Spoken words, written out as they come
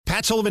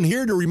Matt Sullivan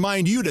here to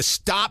remind you to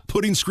stop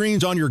putting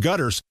screens on your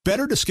gutters.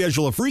 Better to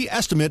schedule a free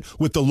estimate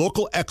with the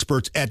local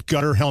experts at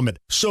Gutter Helmet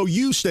so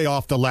you stay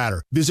off the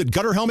ladder. Visit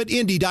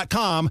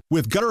GutterHelmetIndy.com.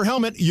 With Gutter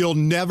Helmet, you'll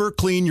never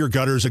clean your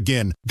gutters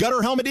again.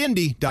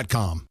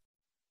 GutterHelmetIndy.com.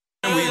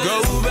 We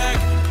go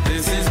back.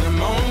 This is the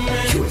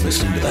moment. You're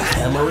listening to the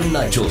Hammer and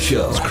Nigel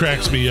Show. This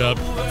cracks me up.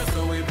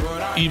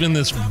 Even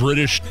this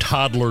British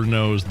toddler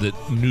knows that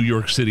New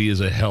York City is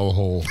a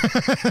hellhole.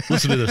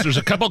 Listen to this. There's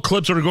a couple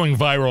clips that are going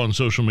viral on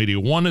social media.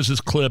 One is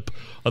this clip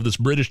of this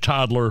British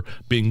toddler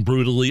being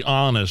brutally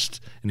honest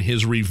in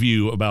his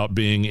review about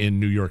being in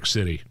New York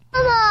City.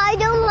 Mama, I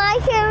don't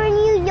like here in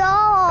New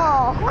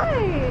York.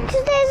 Why?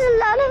 Because there's a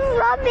lot of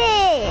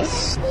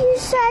rubbish. You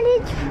said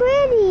it's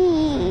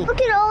pretty.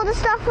 Look at all the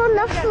stuff on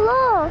the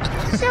floor.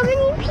 So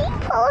many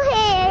people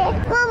here.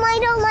 Mom, I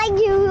don't like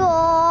New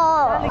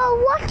York.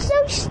 Oh, what's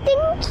so stinky?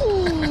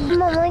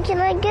 Mama, can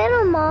I get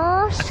a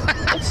mask?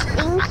 It's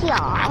stinky.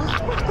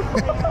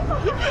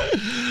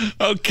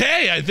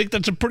 Okay, I think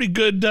that's a pretty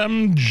good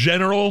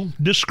general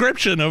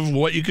description of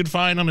what you could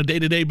find on a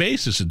day-to-day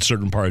basis in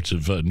certain parts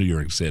of New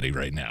York City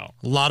right now.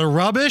 A lot of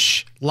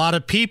rubbish, a lot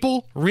of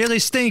people, really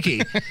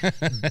stinky.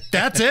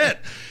 That's it.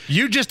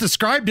 You just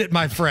described it,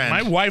 my friend.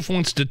 My wife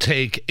wants to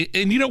take,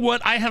 and you know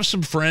what? I have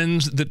some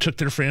friends that took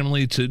their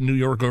family to New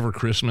York over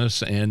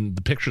Christmas, and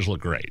the pictures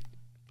look great.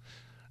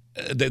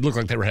 They look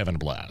like they were having a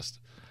blast.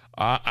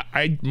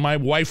 My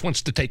wife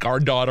wants to take our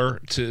daughter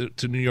to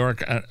New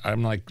York.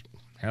 I'm like,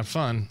 have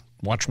fun.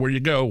 Watch where you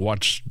go.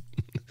 Watch.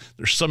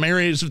 There's some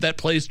areas of that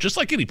place, just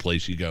like any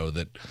place you go,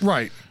 that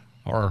right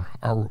are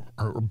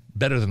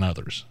better than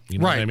others. You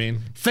know what I mean?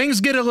 Things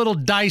get a little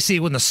dicey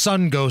when the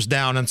sun goes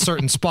down in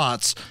certain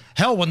spots.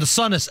 Hell, when the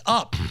sun is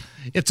up,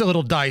 it's a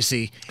little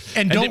dicey.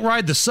 And don't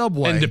ride the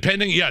subway. And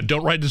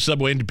don't ride the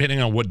subway. And depending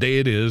on what day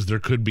it is, there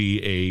could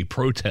be a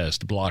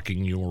protest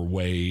blocking your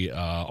way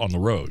on the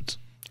roads.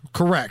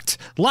 Correct.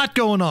 A lot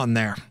going on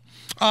there.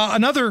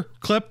 Another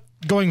clip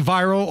going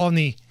viral on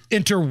the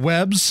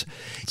interwebs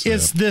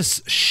is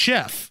this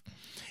chef.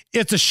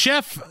 It's a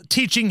chef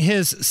teaching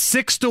his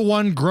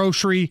 6-to-1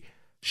 grocery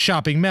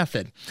shopping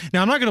method.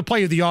 Now, I'm not going to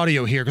play you the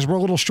audio here because we're a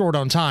little short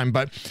on time,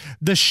 but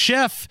the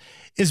chef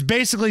is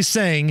basically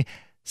saying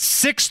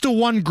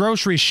 6-to-1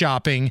 grocery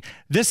shopping.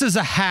 This is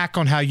a hack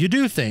on how you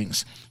do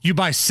things. You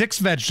buy 6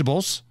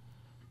 vegetables,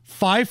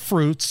 5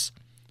 fruits,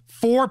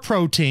 4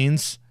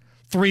 proteins,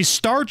 3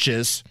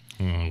 starches,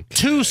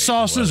 2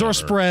 sauces or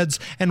spreads,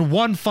 and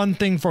 1 fun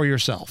thing for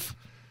yourself.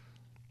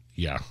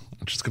 Yeah,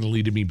 it's just going to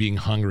lead to me being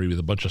hungry with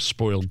a bunch of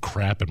spoiled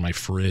crap in my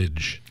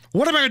fridge.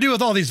 What am I going to do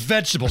with all these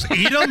vegetables?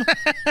 Eat them?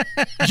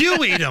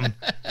 You eat them.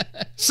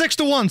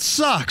 6-to-1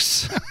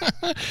 sucks.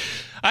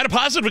 I had a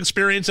positive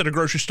experience at a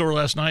grocery store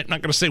last night. I'm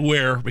not going to say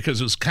where because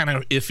it was kind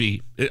of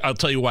iffy. I'll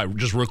tell you why,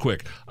 just real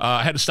quick.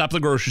 I had to stop at the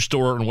grocery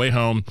store on the way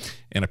home,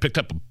 and I picked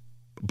up a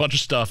bunch of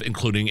stuff,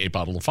 including a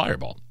bottle of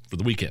Fireball for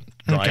the weekend.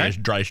 Dry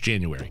as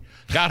January.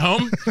 Got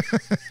home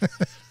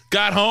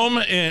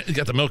and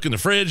got the milk in the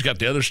fridge, got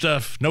the other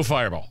stuff, no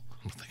Fireball.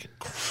 I'm thinking,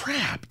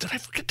 crap, did I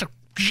forget to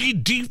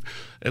GD?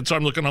 And so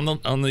I'm looking on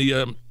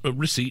the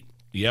receipt.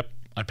 Yep,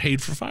 I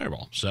paid for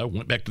Fireball. So I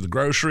went back to the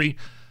grocery.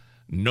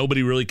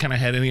 Nobody really kind of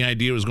had any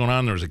idea what was going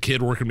on. There was a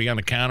kid working behind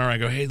the counter. I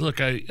go, hey, look,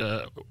 I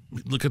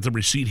look at the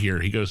receipt here.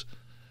 He goes,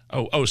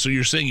 oh, so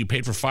you're saying you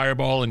paid for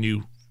Fireball and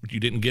you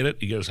didn't get it?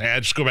 He goes, hey,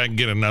 just go back and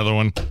get another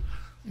one.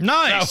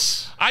 Nice.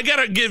 So, I got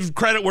to give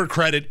credit where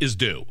credit is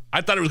due. I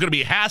thought it was going to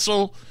be a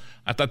hassle.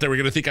 I thought they were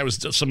going to think I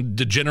was some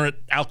degenerate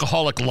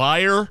alcoholic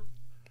liar.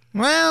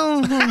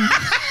 Well,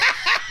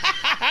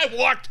 I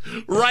walked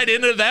right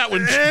into that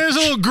one. There's a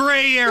little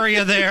gray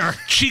area there.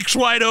 Cheeks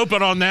wide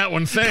open on that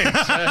one. Thanks.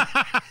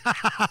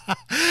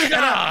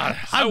 God,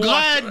 I'm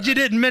glad you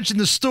didn't mention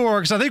the store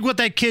because I think what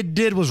that kid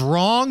did was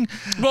wrong.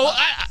 Well,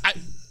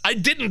 I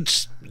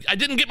didn't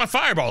get my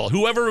Fireball.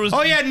 Whoever was.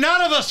 Oh yeah,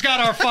 none of us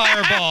got our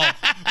Fireball.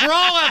 We're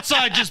all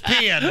outside just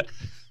peeing.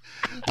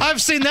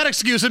 I've seen that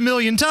excuse a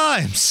million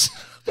times.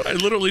 But I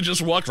literally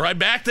just walked right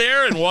back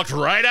there and walked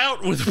right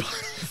out with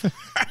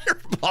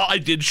Fireball. I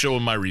did show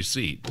him my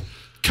receipt.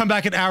 Come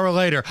back an hour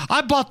later.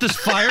 I bought this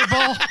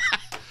Fireball.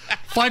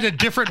 Find a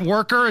different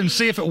worker and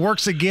see if it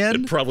works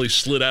again. It probably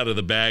slid out of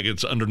the bag.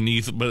 It's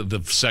underneath, but the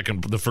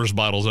first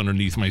bottle's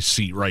underneath my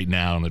seat right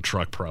now in the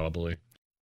truck probably.